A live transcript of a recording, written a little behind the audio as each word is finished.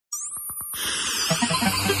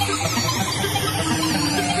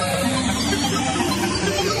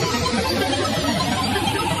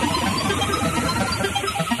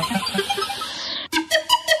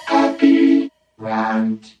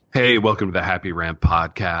Hey, welcome to the Happy Rant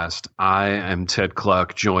Podcast. I am Ted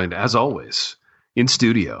Cluck, joined as always in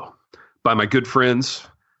studio by my good friends,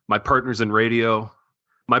 my partners in radio,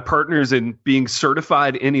 my partners in being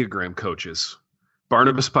certified Enneagram coaches,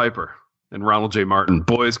 Barnabas Piper and Ronald J. Martin.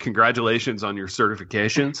 Boys, congratulations on your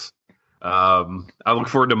certifications. I look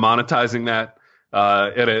forward to monetizing that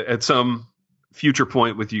at some future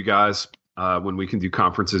point with you guys when we can do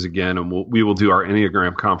conferences again, and we will do our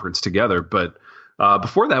Enneagram conference together. But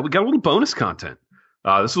before that, we got a little bonus content.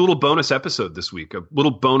 This is a little bonus episode this week, a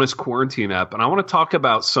little bonus quarantine app. And I want to talk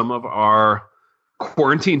about some of our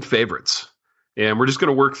quarantine favorites. And we're just going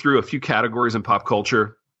to work through a few categories in pop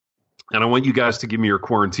culture. And I want you guys to give me your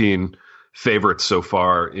quarantine favorites so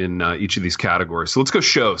far in each of these categories. So let's go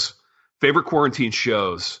shows. Favorite quarantine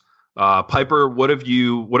shows. Piper, what have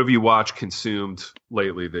you watched, consumed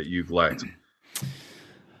lately that you've liked?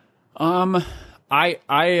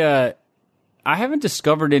 I haven't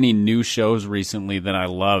discovered any new shows recently that I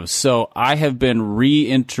love, so I have been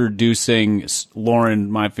reintroducing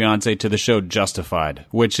Lauren, my fiance, to the show Justified,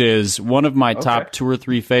 which is one of my top 2 or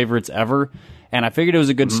 3 favorites ever. And I figured it was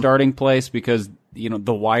a good starting place because, you know,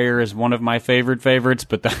 The Wire is one of my favorites,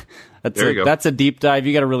 but that's a deep dive.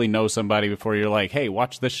 You got to really know somebody before you're like, hey,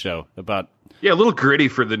 watch this show about. Yeah, a little gritty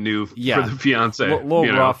for the for the fiance. A little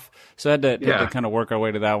rough. So I had to kind of work our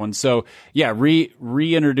way to that one. So yeah,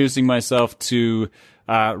 reintroducing myself to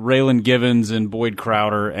Raylan Givens and Boyd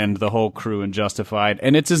Crowder and the whole crew in Justified,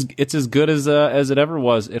 and it's as good as it ever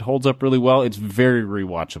was. It holds up really well. It's very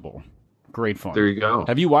rewatchable. Great fun. There you go.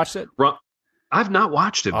 Have you watched it? I've not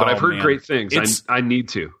watched it, but I've heard great things. I need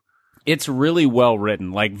to. It's really well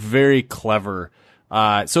written, like very clever.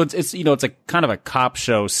 So it's a kind of a cop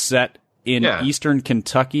show set in Eastern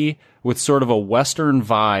Kentucky with sort of a Western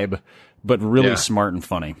vibe, but really smart and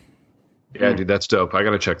funny. Yeah, dude, that's dope. I got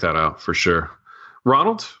to check that out for sure.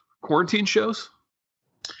 Ronald, quarantine shows?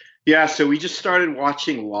 Yeah, so we just started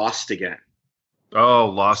watching Lost again. Oh,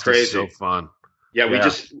 Lost is so fun. Yeah,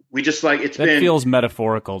 we just like that feels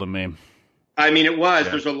metaphorical to me. I mean, it was.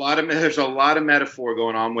 Yeah. There's a lot of metaphor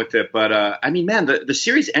going on with it, but I mean, man, the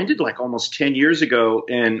series ended like almost 10 years ago,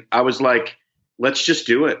 and I was like, let's just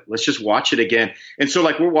do it. Let's just watch it again. And so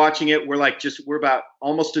like we're watching it. We're about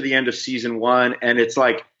almost to the end of season 1. And it's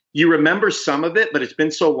like you remember some of it, but it's been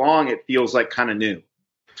so long it feels like kind of new.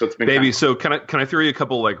 So it's been Baby, so can I throw you a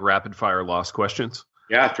couple like rapid fire Lost questions?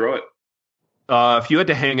 Yeah, throw it. If you had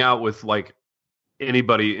to hang out with like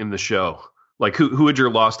anybody in the show, like who would your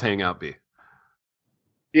Lost hangout be?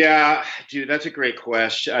 Yeah, dude, that's a great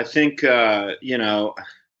question. I think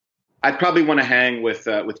I'd probably want to hang with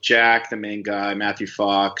Jack, the main guy, Matthew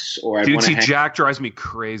Fox, or Jack drives me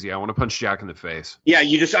crazy. I want to punch Jack in the face. Yeah,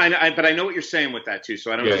 but I know what you're saying with that too,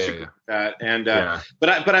 so I don't disagree with that. And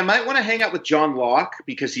but I might want to hang out with John Locke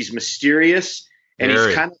because he's mysterious and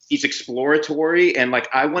he's exploratory, and like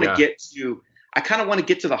I want to kind of want to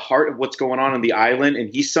get to the heart of what's going on the island, and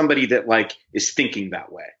he's somebody that like is thinking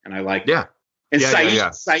that way, and I like that. And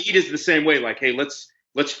Saeed is the same way. Like, hey, let's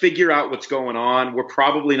figure out what's going on. We're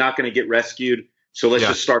probably not going to get rescued, so let's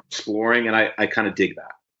just start exploring. And I kind of dig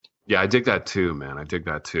that. Yeah, I dig that too, man. I dig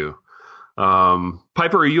that too.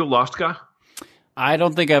 Piper, are you a Lost guy? I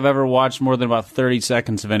don't think I've ever watched more than about 30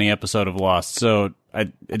 seconds of any episode of Lost, so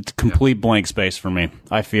it's complete blank space for me.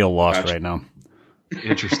 I feel lost right now.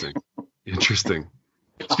 Interesting.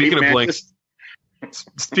 Speaking of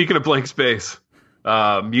blank space,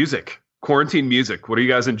 music. Quarantine music. What are you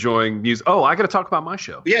guys enjoying? Music. Oh, I got to talk about my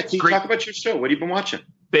show. Yeah, talk about your show. What have you been watching?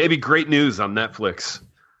 Baby, Great News on Netflix.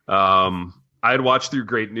 I had watched through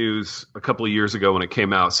Great News a couple of years ago when it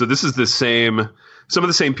came out. So this is some of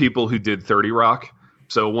the same people who did 30 Rock.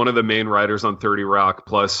 So one of the main writers on 30 Rock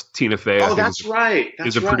plus Tina Fey. Oh, that's right.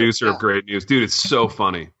 Is a producer of Great News. Dude, it's so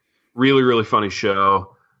funny. Really, really funny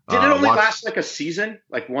show. Did it only last like a season?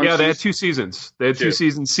 Like one season? Yeah, they had 2 seasons. They had 2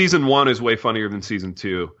 seasons. Season 1 is way funnier than season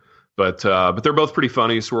 2. But they're both pretty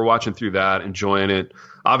funny, so we're watching through that, enjoying it.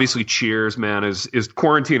 Obviously, Cheers, man, is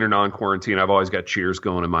quarantine or non-quarantine. I've always got Cheers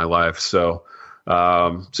going in my life. So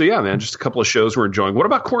yeah, man, just a couple of shows we're enjoying. What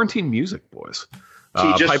about quarantine music, boys?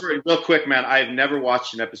 Real quick, man, I've never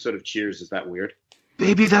watched an episode of Cheers. Is that weird?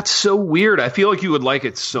 Baby, that's so weird. I feel like you would like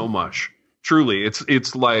it so much. Truly,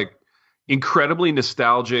 it's like incredibly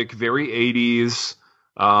nostalgic, very 80s.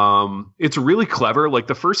 It's really clever. Like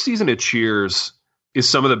the first season of Cheers is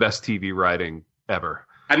some of the best TV writing ever.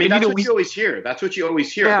 I mean, that's what you always hear. That's what you always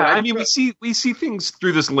hear. Yeah, I mean, we see things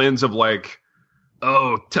through this lens of like,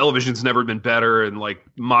 oh, television's never been better, and like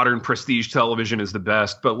modern prestige television is the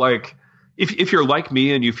best. But like, if you're like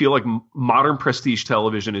me and you feel like modern prestige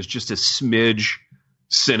television is just a smidge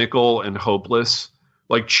cynical and hopeless,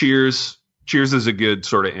 Like Cheers is a good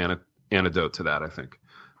sort of antidote to that, I think.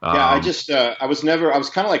 Yeah, I was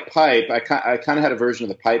kind of like Pipe. I kind of had a version of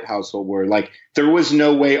the Pipe household where like there was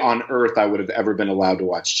no way on earth I would have ever been allowed to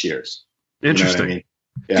watch Cheers. Interesting. You know what I mean?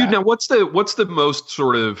 Yeah. Dude, now what's the most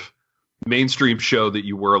sort of mainstream show that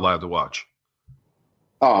you were allowed to watch?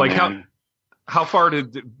 Oh, like man. how far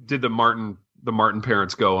did the Martin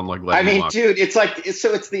parents go on like letting them watch? Dude, it's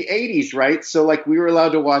the 80s, right? So like we were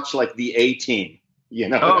allowed to watch like the A-Team, you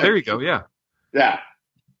know. Oh, there you go. Yeah. Yeah.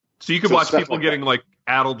 So you could watch people like getting like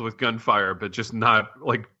addled with gunfire, but just not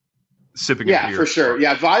like sipping a beer. Yeah, for sure.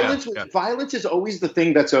 Yeah, violence is always the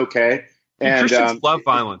thing that's okay. And Christians love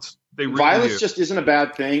violence. They really violence do. just isn't a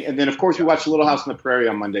bad thing. And then of course we watch Little House on the Prairie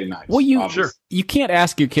on Monday nights. Well, you can't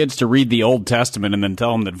ask your kids to read the Old Testament and then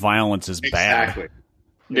tell them that violence is exactly. bad.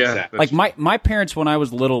 Yeah. Exactly. Like my parents, when I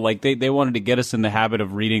was little, like they wanted to get us in the habit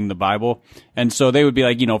of reading the Bible. And so they would be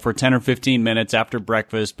like, for 10 or 15 minutes after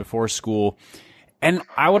breakfast, before school. And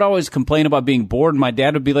I would always complain about being bored. And my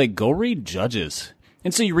dad would be like, go read Judges.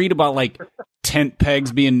 And so you read about like tent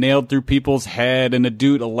pegs being nailed through people's head and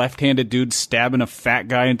a left-handed dude stabbing a fat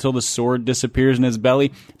guy until the sword disappears in his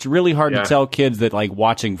belly. It's really hard to tell kids that like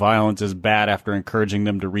watching violence is bad after encouraging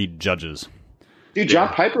them to read Judges. Dude, John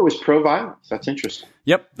Piper was pro-violence. That's interesting.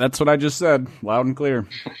 Yep, that's what I just said, loud and clear.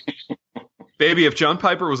 Baby, if John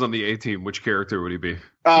Piper was on the A-Team, which character would he be?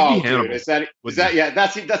 Oh, He'd be dude, is that yeah?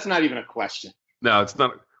 That's not even a question. No, it's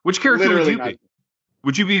not. Which character Literally would you be?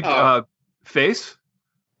 Would you be Face?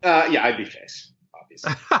 Yeah, I'd be Face,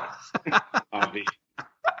 obviously. I'll be.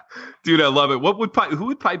 Dude, I love it. Who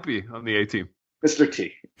would Pipe be on the A-Team? Mr.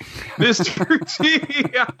 T. Mr. T.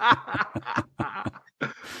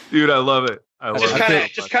 Dude, I love it.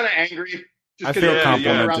 Just kind of angry. I feel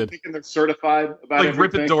complimented. Around thinking they're certified about like everything.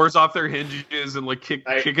 ripping doors off their hinges and like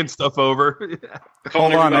kicking stuff over.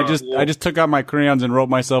 Hold on, I just took out my crayons and wrote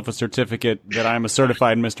myself a certificate that I'm a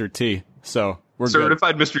certified Mr. T. So we're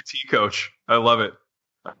certified good. Mr. T coach. I love it.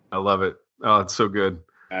 Oh, it's so good.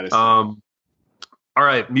 That is all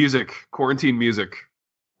right, music, quarantine music.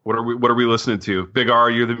 What are we listening to? Big R,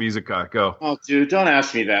 you're the music guy. Go. Oh, dude, don't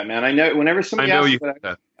ask me that, man. I know whenever somebody asks me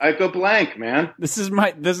that, I go blank, man. This is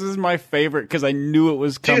my favorite because I knew it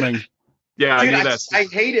was coming. Dude, yeah, I knew that. I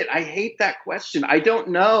hate it. I hate that question. I don't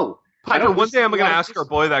know. Piper, one day I'm going to ask our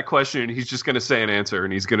boy that question, and he's just going to say an answer,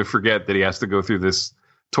 and he's going to forget that he has to go through this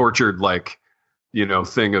tortured,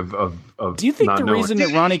 thing of. Do you think the reason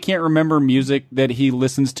that Ronnie can't remember music that he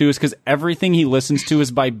listens to is because everything he listens to is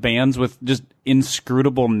by bands with just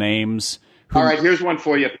inscrutable names? All right, here's one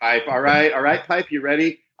for you, Pipe. All right, Pipe, you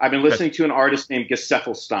ready? I've been listening to an artist named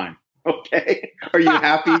Geseffelstein. Okay, are you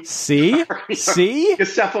happy? See?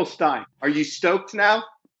 Geseffelstein. Are you stoked now?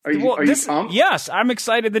 Are you pumped? Yes, I'm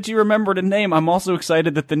excited that you remembered a name. I'm also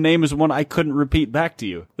excited that the name is one I couldn't repeat back to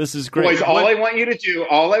you. This is great. Boys, all I want you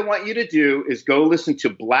to do is go listen to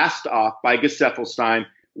Blast Off by Geseffelstein,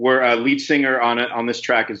 where lead singer on this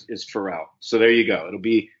track is Pharrell. So there you go. It'll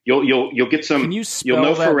be you'll get some. Can you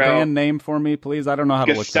spell that Pharrell band name for me, please? I don't know how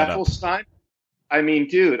to look that up. Geseffelstein. I mean,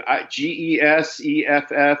 dude, Geseffl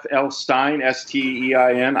Stein,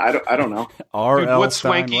 Stein. I don't know. Dude, what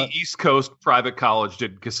swanky East Coast private college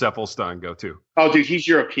did Geseffelstein go to? Oh, dude, he's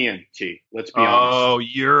European. Let's be honest. Oh,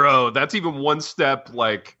 Euro. That's even one step he's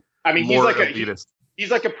like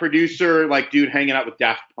a producer, dude hanging out with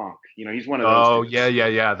Daft Punk. He's one of those. Oh, dudes.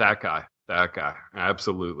 yeah. That guy.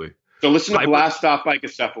 Absolutely. So listen to Blast Off by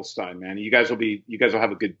Geseffelstein, man. You guys will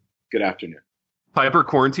have a good afternoon. Piper,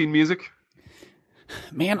 quarantine music.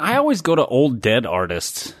 Man, I always go to old dead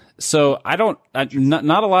artists. So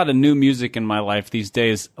not a lot of new music in my life these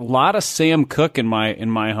days. A lot of Sam Cooke in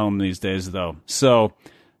my home these days, though. So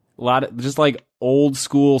a lot of just like old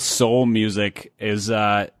school soul music is.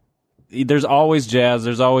 There's always jazz,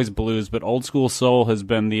 there's always blues, but old school soul has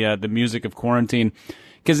been the music of quarantine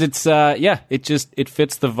because it's it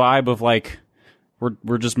fits the vibe of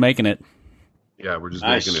we're just making it. Yeah, we're just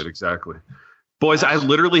making it exactly. Boys, I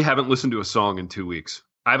literally haven't listened to a song in 2 weeks.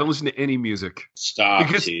 I haven't listened to any music. Stop.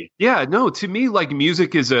 Because, to me,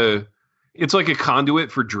 music is it's like a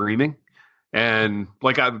conduit for dreaming. And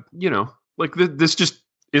this just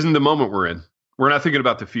isn't the moment we're in. We're not thinking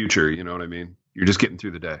about the future. You know what I mean? You're just getting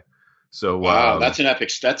through the day. So, wow, that's an epic.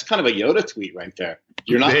 That's kind of a Yoda tweet right there.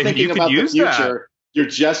 You're not thinking about the future. That. You're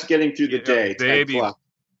just getting through the day. Baby,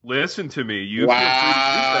 listen to me. You can use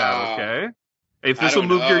that, okay? If this will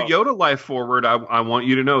move your Yoda life forward, I want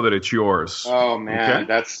you to know that it's yours. Oh man,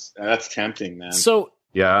 okay? That's tempting, man. So,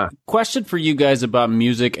 question for you guys about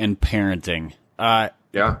music and parenting.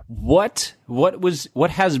 What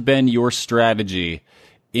has been your strategy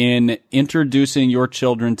in introducing your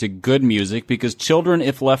children to good music, because children,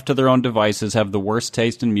 if left to their own devices, have the worst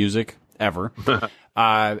taste in music ever.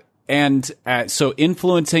 So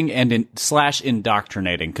influencing and /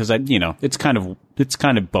 indoctrinating, because it's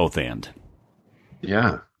kind of both and.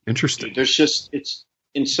 Yeah, interesting. It's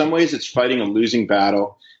in some ways it's fighting a losing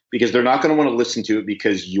battle, because they're not going to want to listen to it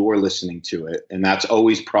because you're listening to it, and that's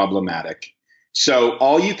always problematic. So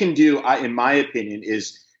all you can do, in my opinion,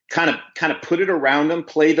 is kind of put it around them,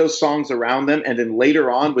 play those songs around them, and then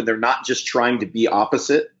later on, when they're not just trying to be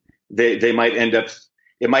opposite, they might end up.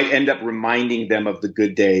 It might end up reminding them of the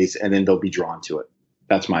good days, and then they'll be drawn to it.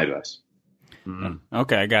 That's my advice. Mm-hmm.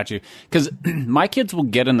 Okay, I got you. Because my kids will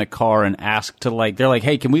get in the car and ask they're like,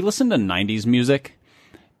 hey, can we listen to 90s music?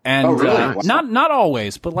 And really? Wow. not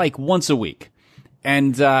always, but like once a week.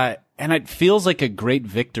 And it feels like a great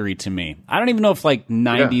victory to me. I don't even know if like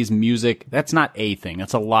 90s music, that's not a thing.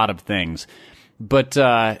 That's a lot of things. But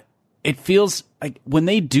it feels like when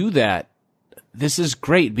they do that, this is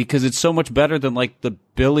great, because it's so much better than like the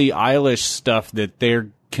Billie Eilish stuff that they're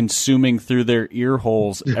consuming through their ear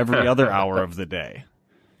holes every other hour of the day.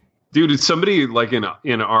 Dude, it's somebody like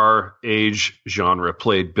in our age genre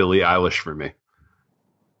played Billie Eilish for me.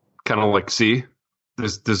 Kind of like, see,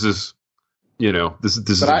 this is this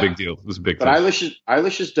is a big deal. This is a big thing. But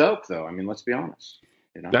Eilish is dope, though. I mean, let's be honest.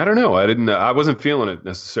 I don't know. I wasn't feeling it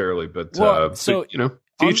necessarily, but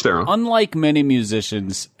each their own. Unlike many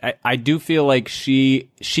musicians, I do feel like she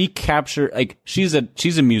captured, like, she's a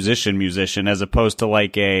musician as opposed to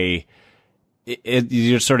like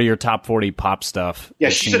you're sort of your top 40 pop stuff. Yeah,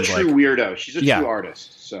 she's a true weirdo. She's a true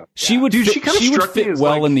artist. So she would fit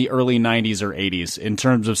well in the early 90s or 80s in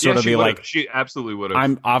terms of sort of the like. She absolutely would have.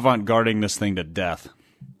 I'm avant-garding this thing to death.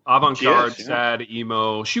 Avant-garde, sad,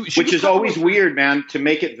 emo. Which is always weird, man. To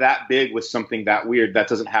make it that big with something that weird, that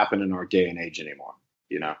doesn't happen in our day and age anymore.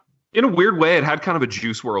 In a weird way, it had kind of a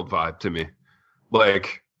Juice WRLD vibe to me,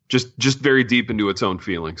 like just very deep into its own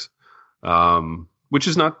feelings, which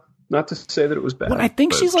is not to say that it was bad. Well, I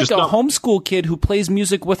think she's like a homeschool kid who plays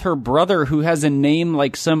music with her brother, who has a name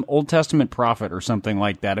like some Old Testament prophet or something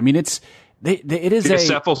like that. I mean, it is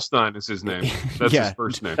Gesaffelstein is his name. That's his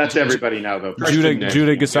first name. That's everybody now, though.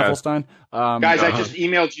 Judah Gesaffelstein. Guys, I just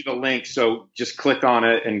emailed you the link, so just click on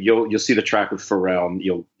it and you'll see the track with Pharrell, and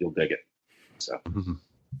you'll dig it. So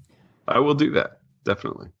I will do that,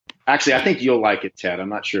 definitely. Actually, I think you'll like it, Ted. I'm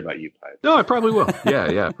not sure about you, Pipe. No, I probably will.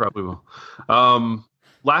 Yeah, I probably will.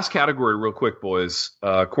 Last category, real quick, boys.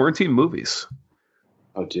 Quarantine movies.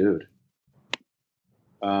 Oh, dude.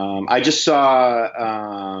 I just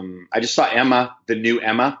saw Emma, the new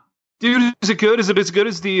Emma. Dude, is it good? Is it as good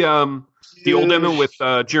as the old Emma with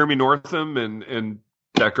Jeremy Northam and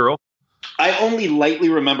that girl? I only lightly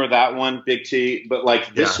remember that one, Big T, but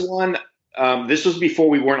like this one, this was before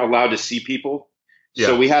we weren't allowed to see people. Yeah.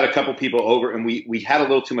 So we had a couple people over, and we had a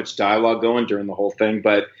little too much dialogue going during the whole thing.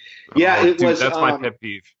 But was. That's my pet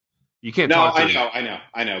peeve. You can't. No, talk to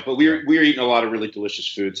I know. But we were eating a lot of really delicious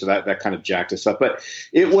food, so that kind of jacked us up. But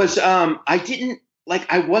it was. I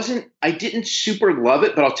didn't super love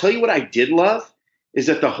it, but I'll tell you what I did love is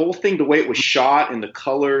that the whole thing, the way it was shot and the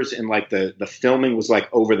colors and like the filming was like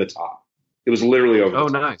over the top. It was literally over. Oh,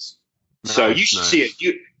 the top. Nice. So you should see it.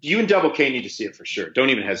 You and Double K need to see it for sure. Don't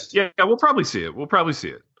even hesitate. Yeah, we'll probably see it.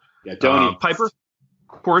 Yeah, don't. Piper,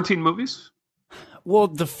 quarantine movies? Well,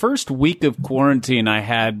 the first week of quarantine, I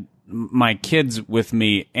had my kids with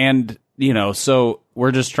me, and so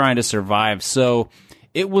we're just trying to survive. So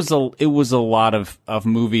it was a lot of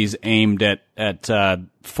movies aimed at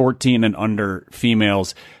 14 and under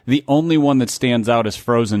females. The only one that stands out is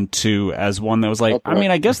Frozen 2 as one that was like, I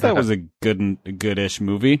mean, I guess that was a goodish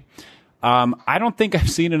movie. I don't think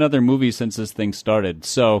I've seen another movie since this thing started.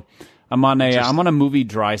 So I'm on a movie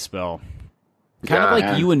dry spell. Kind of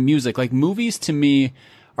like you and music. Like, movies to me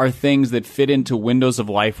are things that fit into windows of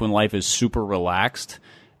life when life is super relaxed.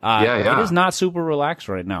 It is not super relaxed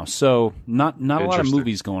right now. So not a lot of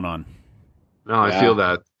movies going on. No, I feel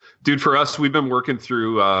that. Dude, for us, we've been working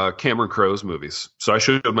through Cameron Crowe's movies. So I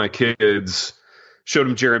showed my kids, showed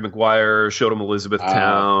them Jerry Maguire, showed them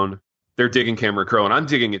Elizabethtown. They're digging Cameron Crowe, and I'm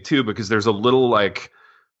digging it too, because there's a little like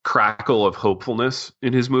crackle of hopefulness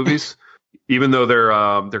in his movies. Even though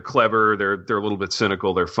they're clever, they're a little bit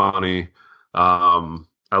cynical, they're funny. I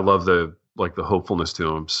love the hopefulness to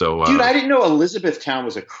them. So, dude, I didn't know Elizabethtown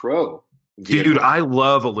was a Crowe. Dude, I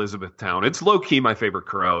love Elizabethtown. It's low key my favorite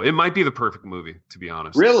Crowe. It might be the perfect movie, to be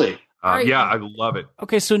honest. Really? Yeah, I love it.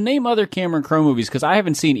 Okay, so name other Cameron Crowe movies, because I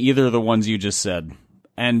haven't seen either of the ones you just said.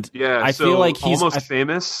 And I feel like he's Almost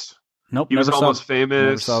Famous. Nope, he was Almost Famous.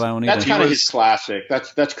 Never saw that one either. That's kind of his classic.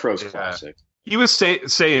 That's Crowe's classic. He was Say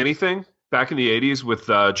Anything back in the 80s with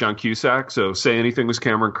John Cusack. So Say Anything was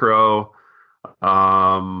Cameron Crowe.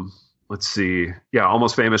 Let's see. Yeah,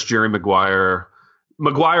 Almost Famous, Jerry Maguire.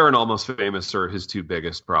 Maguire and Almost Famous are his two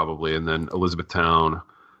biggest, probably, and then Elizabethtown.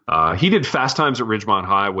 He did Fast Times at Ridgemont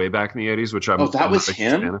High way back in the 80s, which I'm. Oh, that was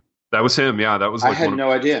him? That was him, yeah. That was. Like I had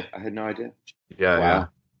no idea. Yeah, wow.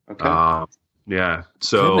 Yeah. Okay. Yeah.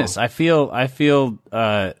 So. Goodness, I feel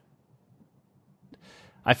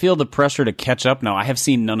the pressure to catch up now. I have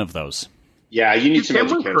seen none of those. Yeah, you need some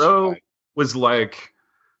Cameron education. Crowe was like,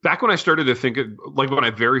 back when I started to think, like when I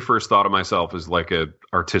very first thought of myself as like a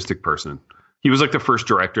artistic person, he was like the first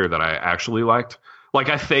director that I actually liked. Like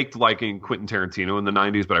I faked liking Quentin Tarantino in the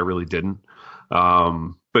 90s, but I really didn't.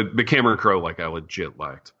 But Cameron Crowe, like I legit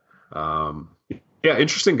liked. Yeah,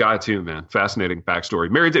 interesting guy too, man. Fascinating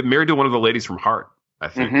backstory. Married to one of the ladies from Heart, I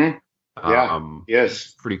think. Mm-hmm. Yeah.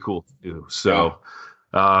 Yes. Pretty cool too. So.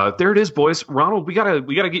 Yeah. There it is, boys. Ronald, we gotta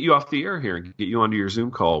get you off the air here and get you onto your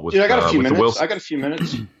Zoom call with. Dude, I got a few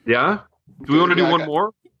minutes. Yeah. Do we want to do one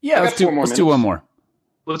more? Yeah, let's do one more.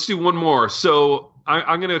 Let's do one more. So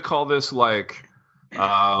I'm gonna call this like,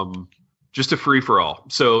 just a free for all.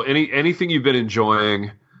 So anything you've been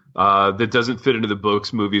enjoying that doesn't fit into the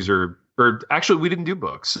books, movies, or actually we didn't do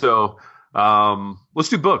books. So let's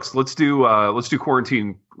do books. Let's do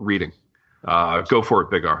quarantine reading. Go for it,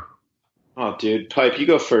 Big R. Oh, dude, Pipe, you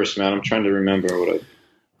go first, man. I'm trying to remember what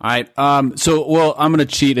I. I'm going to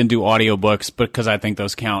cheat and do audiobooks because I think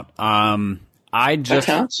those count. That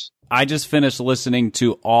counts? I just finished listening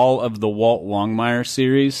to all of the Walt Longmire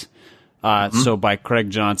series, so by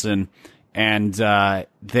Craig Johnson, and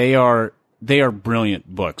they are brilliant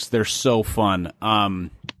books. They're so fun.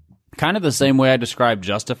 Kind of the same way I described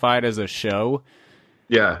Justified as a show.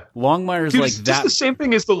 Yeah, Longmire's like that. Just the same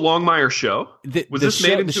thing as the Longmire show. Made into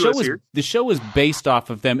a series? The show was based off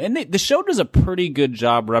of them, and the show does a pretty good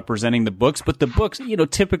job representing the books. But the books,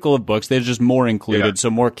 typical of books, there's just more included, so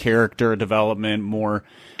more character development, more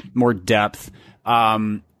depth.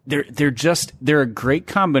 They're a great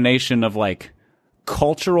combination of like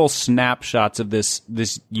cultural snapshots of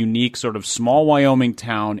this unique sort of small Wyoming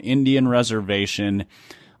town, Indian reservation.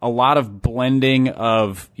 A lot of blending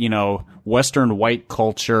of, Western white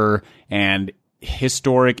culture and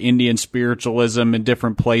historic Indian spiritualism in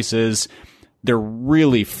different places. They're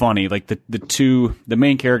really funny. Like the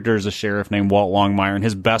main character is a sheriff named Walt Longmire, and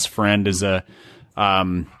his best friend is an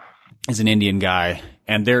Indian guy,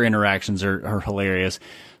 and their interactions are hilarious.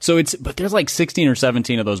 So but there's like 16 or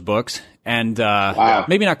 17 of those books, and wow.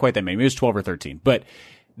 Maybe not quite that many. Maybe it's 12 or 13, but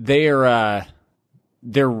they're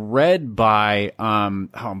read by I'm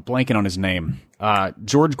blanking on his name.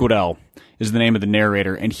 George Goodell is the name of the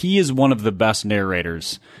narrator, and he is one of the best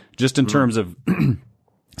narrators, just in terms of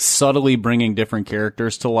subtly bringing different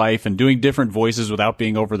characters to life and doing different voices without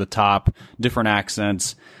being over the top, different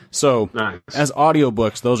accents. So nice. As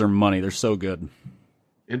audiobooks, those are money. They're so good.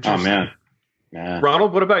 Oh man.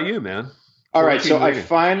 Ronald, what about you, man? All right, so I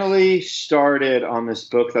finally started on this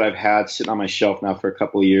book that I've had sitting on my shelf now for a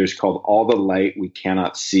couple of years called All the Light We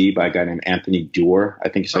Cannot See by a guy named Anthony Doerr. I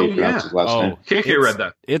think is how you pronounce his last name. KK read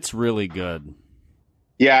that. It's really good.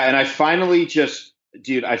 Yeah, and I finally I've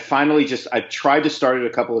tried to start it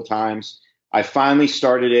a couple of times. I finally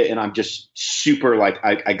started it, and I'm just super like,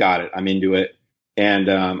 I got it. I'm into it. And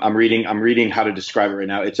I'm reading How to Describe It right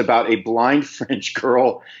now. It's about a blind French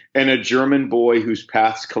girl and a German boy whose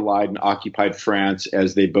paths collide in occupied France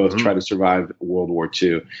as they both try to survive World War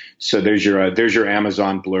II. So there's your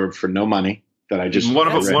Amazon blurb for no money that I just one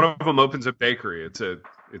of them opens a bakery. It's a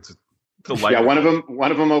delight. Yeah, one of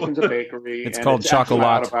them opens a bakery. It's called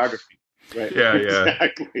Chocolat. Autobiography. Right. Yeah,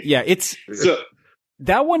 exactly. Yeah,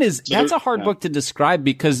 that's a hard book to describe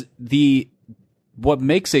because what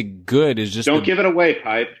makes it good is just don't give it away,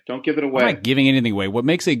 Pipe. Don't give it away. I'm not giving anything away. What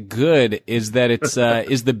makes it good is that it's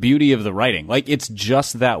is the beauty of the writing. Like it's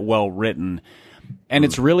just that well written, and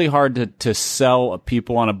it's really hard to sell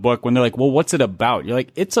people on a book when they're like, "Well, what's it about?" You're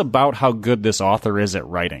like, "It's about how good this author is at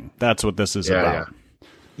writing." That's what this is about.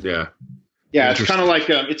 Yeah. It's kind of like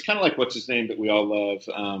what's his name that we all love.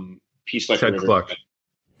 Peace Like Ted a River. Cluck.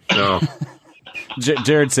 No,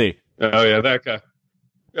 Jared C. Oh yeah, that guy.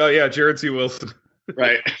 Oh yeah, Jared C. Wilson.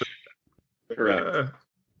 Right. Correct.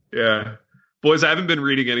 Yeah. Boys, I haven't been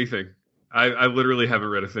reading anything. I literally haven't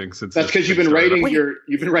read a thing since. That's because you've been writing your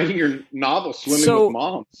novel, Swimming with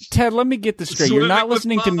Moms. Ted, let me get this straight. You're not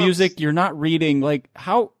listening to music. You're not reading. Like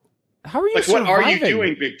how are you surviving? What are you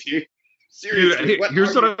doing, Big T? Seriously, dude,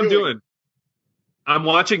 here's what I'm doing. I'm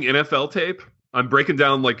watching NFL tape. I'm breaking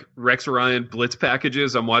down like Rex Ryan blitz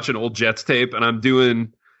packages. I'm watching old Jets tape, and I'm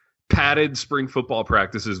doing padded spring football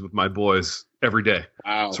practices with my boys every day.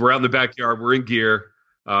 Wow. So we're out in the backyard. We're in gear.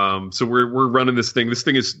 So we're running this thing.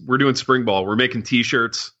 We're doing spring ball. We're making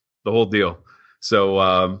T-shirts, the whole deal.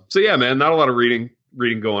 So yeah, man, not a lot of reading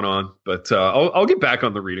going on, but I'll get back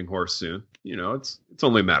on the reading horse soon. You know, it's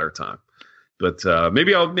only a matter of time. But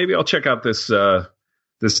maybe I'll check out this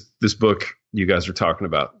book you guys are talking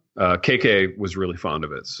about. KK was really fond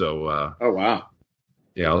of it. So oh wow.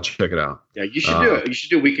 Yeah, I'll check it out. Yeah, you should do it. You should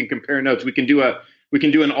do. We can compare notes. We can do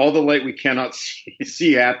an All the Light We Cannot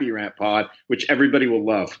See Happy Rant pod, which everybody will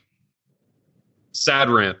love. Sad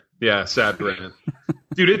rant. Yeah, sad rant.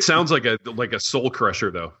 Dude, it sounds like a soul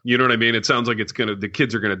crusher, though. You know what I mean? It sounds like the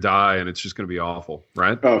kids are gonna die, and it's just gonna be awful,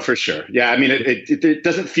 right? Oh, for sure. Yeah, I mean, it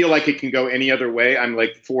doesn't feel like it can go any other way. I'm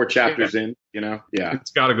like 4 chapters in. You know? Yeah,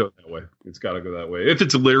 it's got to go that way. If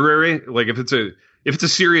it's literary, like if it's a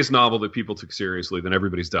serious novel that people took seriously, then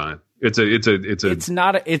everybody's dying. It's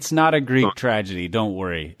not a Greek tragedy. Don't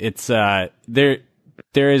worry. It's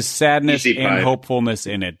there is sadness and hopefulness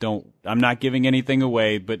in it. I'm not giving anything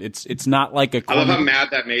away, but it's not like a. I love how mad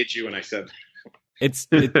that made you when I said.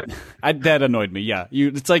 That annoyed me. Yeah,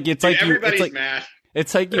 everybody's mad.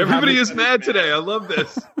 It's like everybody is mad today. I love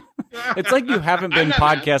this. It's like you haven't been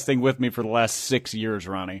podcasting with me for the last 6 years,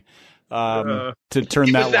 Ronnie. To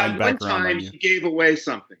turn that line back around on you. You gave away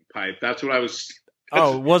something, Pipe. That's what I was.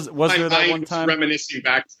 Was there that one time? Reminiscing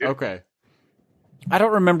back to. Okay. I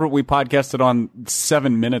don't remember what we podcasted on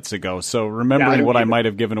 7 minutes ago, so remembering what I might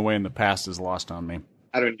have given away in the past is lost on me.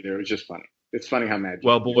 I don't either. It was just funny. It's funny how mad you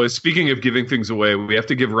are. Well, boys, speaking of giving things away, we have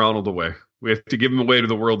to give Ronald away. We have to give him away to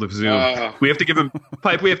the world of Zoom. We have to give him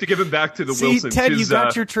Pipe. We have to give him back to the Wilsons. Ted, you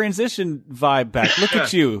got your transition vibe back. Look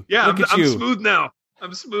at you. Yeah, I'm smooth now.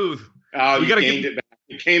 I'm smooth. Oh, you gained it back.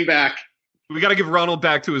 You came back. We got to give Ronald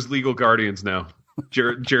back to his legal guardians now.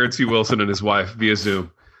 Jared C. Wilson and his wife via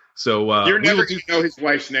Zoom. So you're never going to know his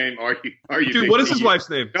wife's name, are you? Dude, what is his wife's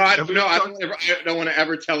name? No, I don't want to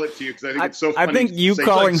ever tell it to you because I think it's so funny. I think you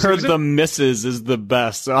calling her the Mrs. is the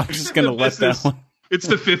best, so I'm just going to let that one. It's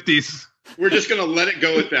the 50s. We're just going to let it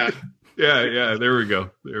go with that. Yeah. There we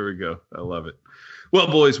go. I love it. Well,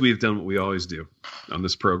 boys, we have done what we always do on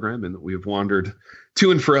this program, and we have wandered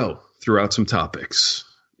to and fro throughout some topics.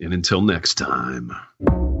 And until next time.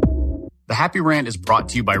 The Happy Rant is brought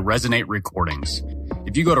to you by Resonate Recordings.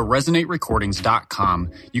 If you go to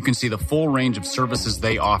resonaterecordings.com, you can see the full range of services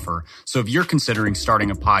they offer. So if you're considering starting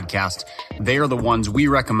a podcast, they are the ones we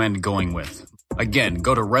recommend going with. Again,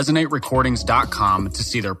 go to resonaterecordings.com to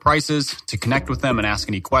see their prices, to connect with them and ask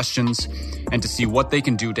any questions, and to see what they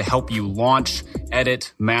can do to help you launch,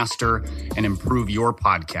 edit, master, and improve your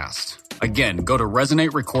podcast. Again, go to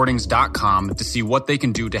resonaterecordings.com to see what they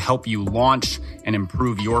can do to help you launch and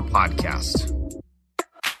improve your podcast.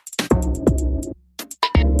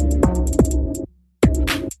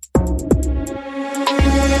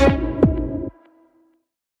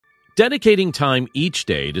 Dedicating time each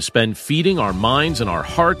day to spend feeding our minds and our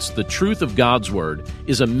hearts the truth of God's Word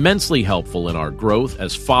is immensely helpful in our growth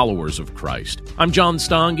as followers of Christ. I'm John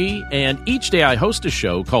Stange, and each day I host a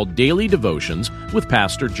show called Daily Devotions with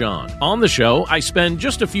Pastor John. On the show, I spend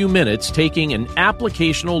just a few minutes taking an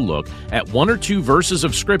applicational look at 1 or 2 verses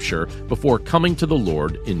of Scripture before coming to the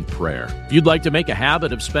Lord in prayer. If you'd like to make a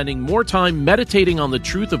habit of spending more time meditating on the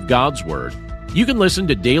truth of God's Word, you can listen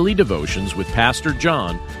to Daily Devotions with Pastor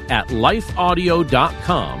John at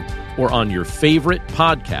lifeaudio.com or on your favorite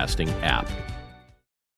podcasting app.